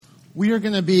We are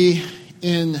going to be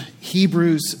in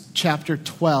Hebrews chapter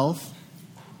 12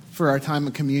 for our time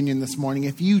of communion this morning.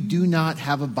 If you do not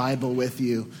have a Bible with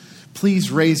you,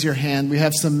 please raise your hand. We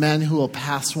have some men who will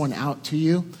pass one out to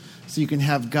you so you can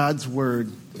have God's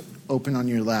Word open on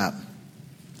your lap.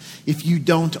 If you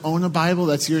don't own a Bible,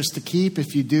 that's yours to keep.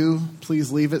 If you do,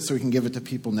 please leave it so we can give it to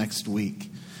people next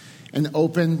week. And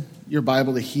open your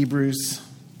Bible to Hebrews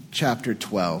chapter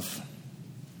 12.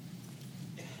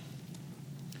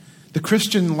 The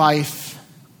Christian life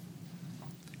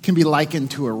can be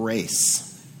likened to a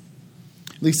race.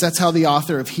 At least that's how the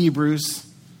author of Hebrews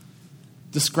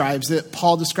describes it.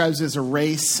 Paul describes it as a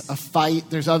race, a fight.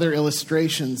 There's other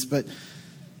illustrations, but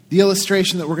the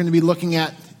illustration that we're going to be looking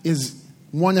at is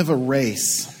one of a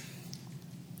race.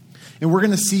 And we're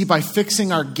going to see by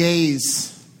fixing our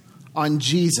gaze on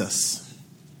Jesus,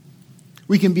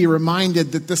 we can be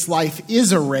reminded that this life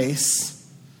is a race,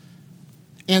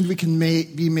 and we can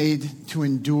be made to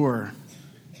endure,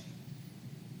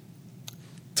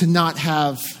 to not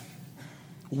have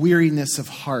weariness of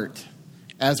heart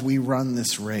as we run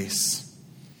this race.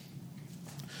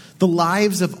 The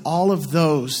lives of all of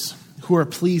those who are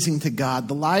pleasing to God,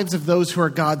 the lives of those who are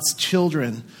God's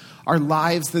children, are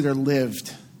lives that are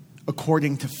lived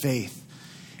according to faith.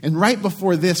 And right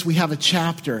before this, we have a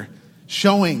chapter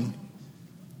showing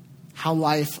how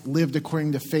life lived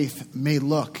according to faith may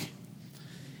look.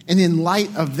 And in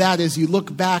light of that, as you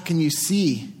look back and you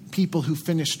see people who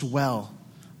finished well,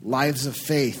 lives of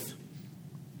faith,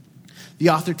 the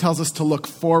author tells us to look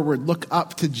forward, look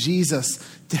up to Jesus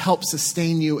to help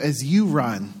sustain you as you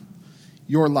run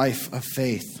your life of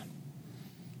faith.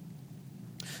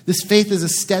 This faith is a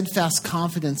steadfast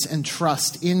confidence and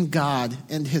trust in God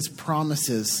and His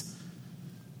promises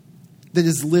that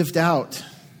is lived out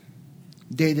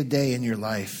day to day in your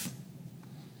life.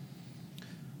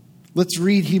 Let's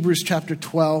read Hebrews chapter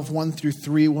 12, 1 through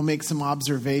 3. We'll make some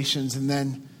observations and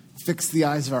then fix the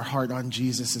eyes of our heart on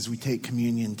Jesus as we take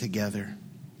communion together.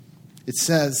 It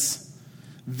says,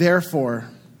 "Therefore,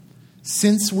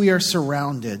 since we are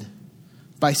surrounded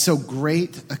by so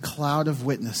great a cloud of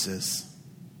witnesses,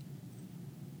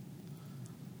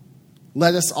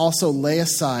 let us also lay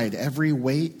aside every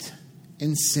weight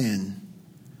and sin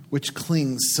which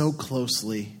clings so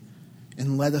closely,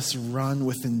 and let us run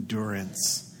with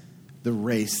endurance the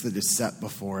race that is set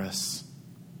before us,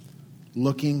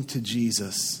 looking to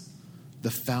Jesus, the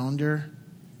founder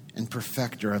and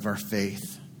perfecter of our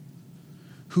faith,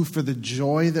 who for the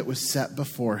joy that was set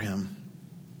before him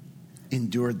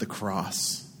endured the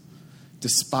cross,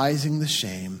 despising the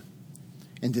shame,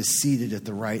 and is seated at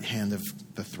the right hand of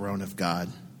the throne of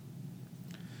God.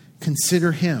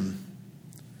 Consider him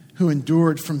who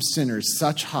endured from sinners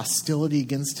such hostility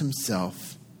against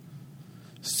himself,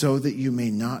 so that you may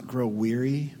not grow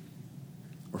weary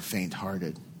or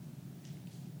faint-hearted."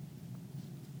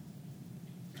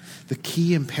 The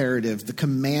key imperative, the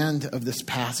command of this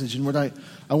passage, and what I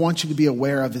want you to be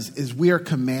aware of is we are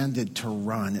commanded to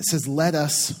run. It says, let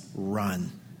us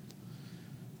run.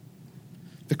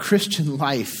 The Christian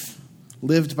life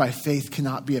lived by faith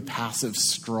cannot be a passive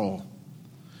stroll,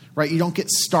 right? You don't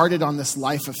get started on this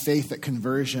life of faith at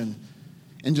conversion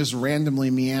and just randomly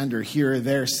meander here or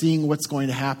there, seeing what's going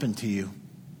to happen to you.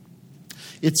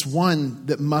 It's one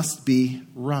that must be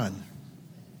run.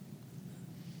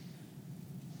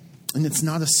 And it's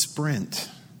not a sprint,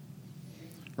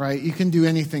 right? You can do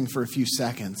anything for a few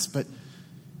seconds, but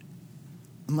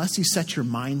unless you set your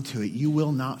mind to it, you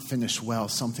will not finish well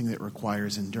something that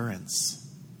requires endurance.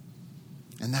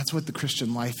 And that's what the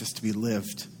Christian life is to be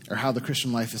lived, or how the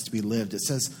Christian life is to be lived. It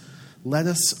says, let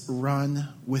us run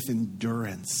with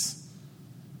endurance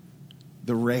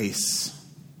the race.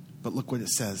 But look what it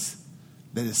says,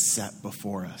 that is set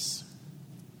before us.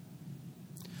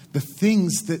 The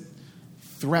things that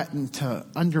threaten to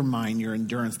undermine your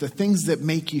endurance, the things that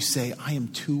make you say, I am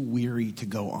too weary to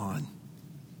go on,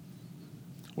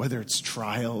 whether it's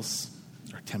trials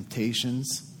or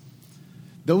temptations,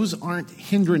 those aren't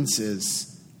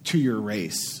hindrances to your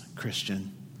race,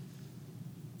 Christian.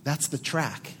 That's the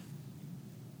track.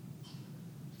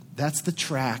 That's the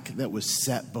track that was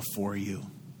set before you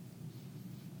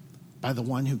by the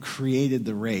one who created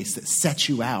the race, that set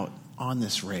you out on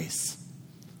this race.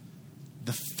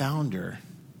 The founder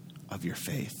of your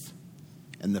faith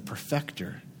and the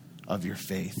perfecter of your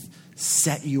faith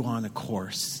set you on a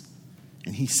course,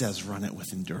 and he says, run it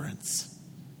with endurance.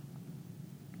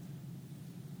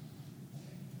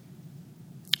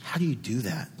 How do you do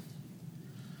that?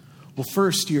 Well,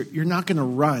 first, you're not going to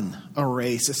run a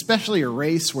race, especially a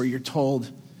race where you're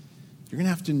told you're going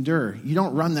to have to endure. You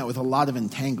don't run that with a lot of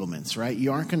entanglements, right?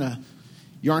 You aren't going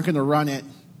to run it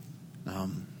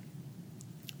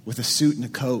with a suit and a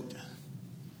coat,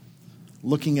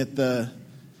 looking at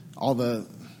all the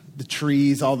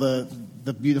trees, all the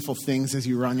beautiful things as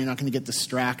you run. You're not going to get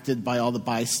distracted by all the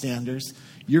bystanders.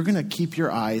 You're going to keep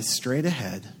your eyes straight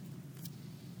ahead.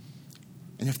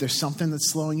 And if there's something that's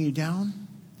slowing you down,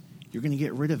 you're going to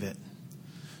get rid of it.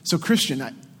 So, Christian,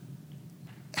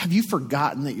 have you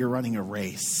forgotten that you're running a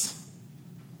race?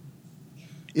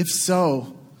 If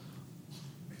so,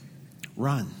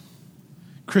 run.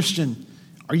 Christian,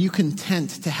 are you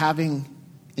content to having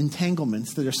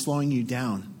entanglements that are slowing you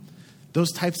down?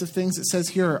 Those types of things it says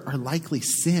here are likely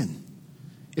sin.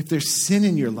 If there's sin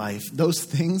in your life, those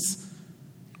things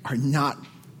are not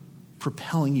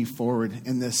propelling you forward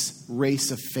in this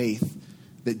race of faith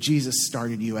that Jesus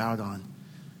started you out on.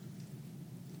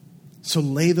 So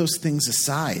lay those things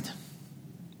aside.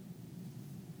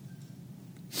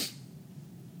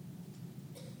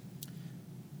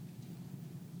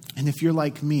 And if you're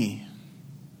like me,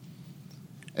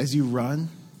 as you run,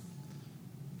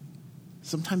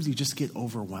 sometimes you just get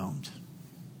overwhelmed.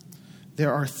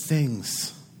 There are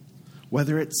things,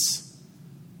 whether it's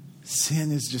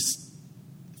sin is just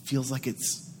feels like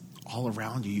it's all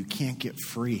around you. You can't get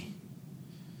free.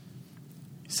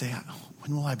 You say,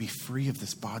 when will I be free of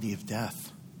this body of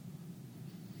death?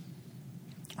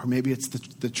 Or maybe it's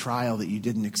the trial that you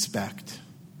didn't expect.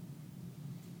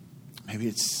 Maybe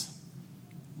it's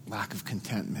lack of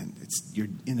contentment. You're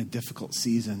in a difficult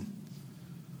season.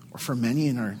 Or for many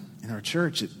in our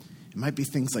church, it might be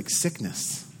things like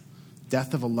sickness,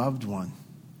 death of a loved one,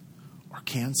 or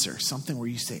cancer, something where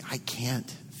you say, I can't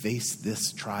face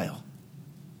this trial.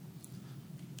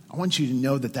 I want you to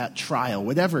know that trial,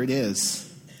 whatever it is,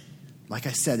 like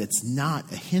I said, it's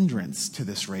not a hindrance to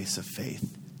this race of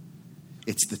faith.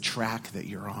 It's the track that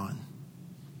you're on.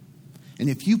 And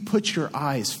if you put your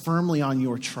eyes firmly on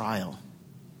your trial,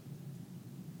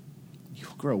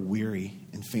 you'll grow weary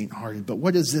and faint-hearted. But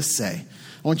what does this say?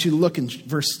 I want you to look in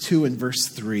verse 2 and verse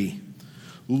 3.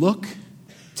 Look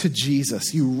to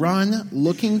Jesus. You run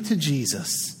looking to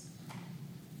Jesus.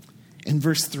 In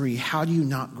verse 3, how do you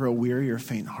not grow weary or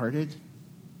faint-hearted?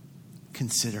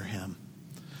 Consider him.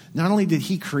 Not only did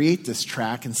he create this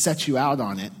track and set you out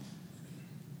on it,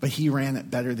 but he ran it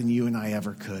better than you and I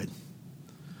ever could.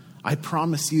 I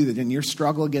promise you that in your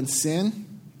struggle against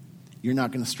sin, you're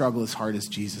not going to struggle as hard as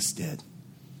Jesus did.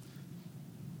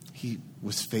 He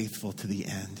was faithful to the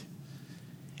end.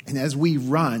 And as we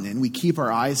run and we keep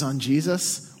our eyes on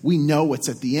Jesus, we know what's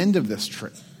at the end of this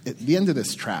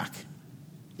track.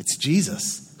 It's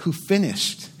Jesus who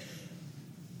finished.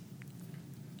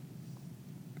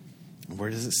 And where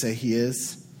does it say he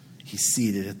is? He's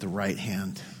seated at the right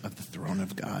hand of the throne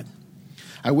of God.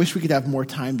 I wish we could have more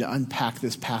time to unpack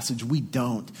this passage. We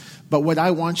don't. But what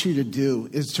I want you to do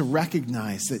is to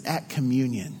recognize that at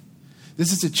communion,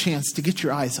 this is a chance to get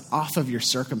your eyes off of your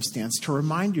circumstance, to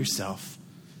remind yourself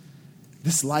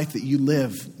this life that you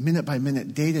live minute by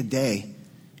minute, day to day,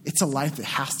 it's a life that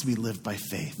has to be lived by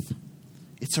faith.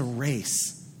 It's a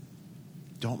race.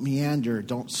 Don't meander,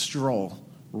 don't stroll,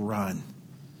 run.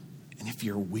 And if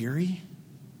you're weary,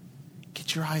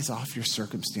 get your eyes off your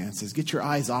circumstances. Get your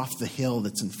eyes off the hill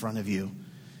that's in front of you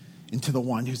into the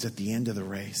one who's at the end of the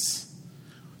race.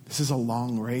 This is a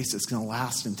long race. It's going to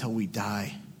last until we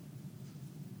die.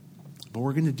 But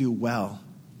we're going to do well.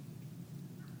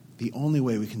 The only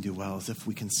way we can do well is if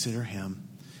we consider him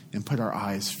and put our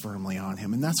eyes firmly on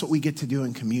him. And that's what we get to do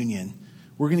in communion.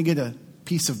 We're going to get a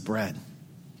piece of bread.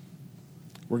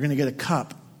 We're going to get a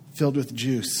cup filled with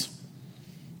juice.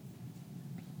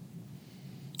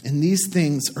 And these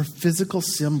things are physical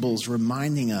symbols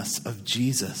reminding us of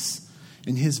Jesus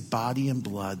and his body and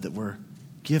blood that were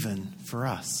given for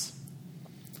us.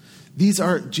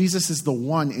 Jesus is the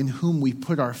one in whom we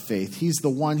put our faith. He's the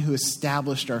one who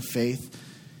established our faith,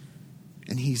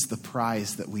 and he's the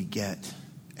prize that we get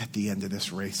at the end of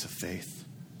this race of faith.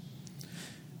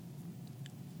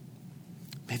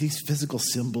 May these physical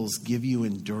symbols give you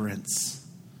endurance.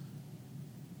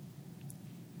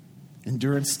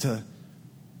 Endurance to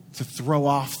throw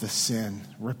off the sin,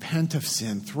 repent of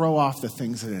sin, throw off the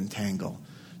things that entangle,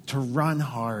 to run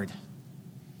hard.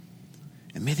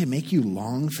 And may they make you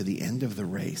long for the end of the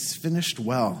race, finished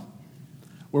well,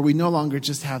 where we no longer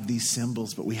just have these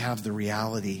symbols, but we have the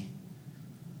reality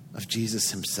of Jesus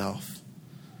himself.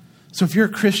 So if you're a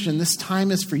Christian, this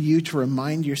time is for you to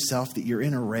remind yourself that you're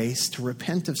in a race, to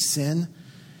repent of sin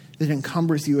that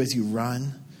encumbers you as you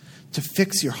run, to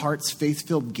fix your heart's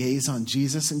faith-filled gaze on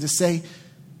Jesus, and to say,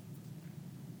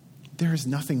 there is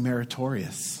nothing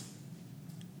meritorious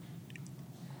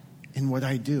in what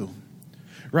I do.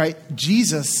 Right?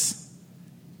 Jesus,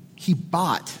 he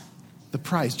bought the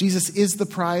prize. Jesus is the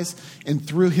prize, and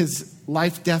through his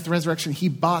life, death, resurrection, he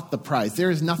bought the prize.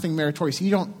 There is nothing meritorious.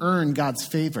 You don't earn God's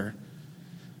favor.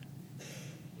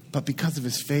 But because of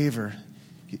his favor,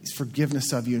 his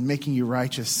forgiveness of you and making you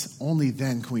righteous, only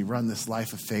then can we run this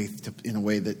life of faith in a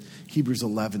way that Hebrews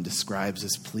 11 describes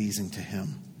as pleasing to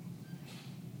him.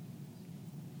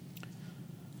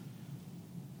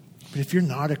 But if you're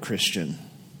not a Christian,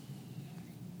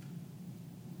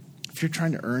 if you're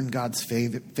trying to earn God's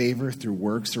favor through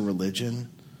works or religion,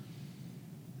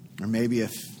 or maybe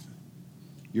if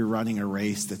you're running a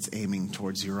race that's aiming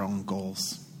towards your own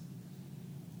goals,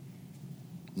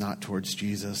 not towards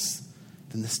Jesus,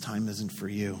 then this time isn't for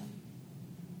you.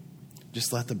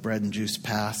 Just let the bread and juice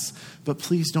pass. But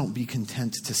please don't be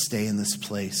content to stay in this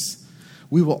place.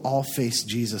 We will all face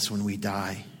Jesus when we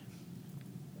die.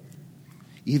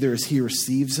 Either as he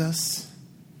receives us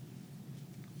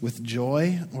with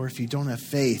joy, or if you don't have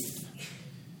faith,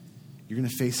 you're going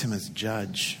to face him as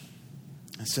judge.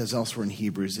 It says elsewhere in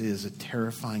Hebrews, it is a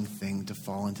terrifying thing to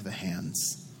fall into the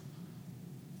hands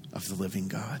of the living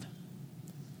God.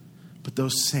 But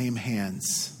those same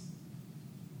hands,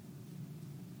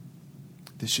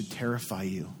 this should terrify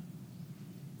you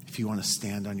if you want to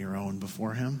stand on your own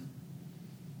before him.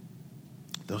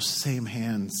 Those same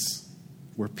hands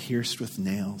were pierced with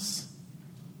nails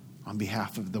on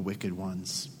behalf of the wicked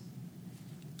ones,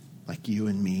 like you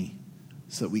and me,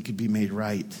 so that we could be made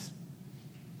right.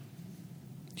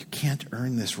 You can't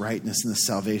earn this rightness and this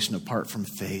salvation apart from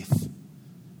faith.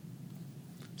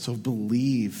 So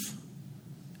believe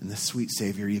in the sweet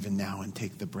Savior even now and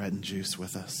take the bread and juice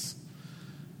with us.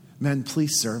 Men,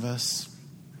 please serve us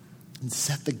and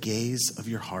set the gaze of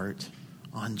your heart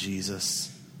on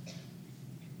Jesus,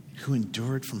 who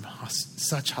endured from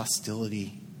such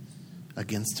hostility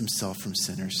against himself from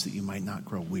sinners, so that you might not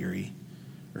grow weary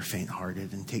or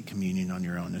faint-hearted, and take communion on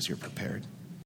your own as you're prepared.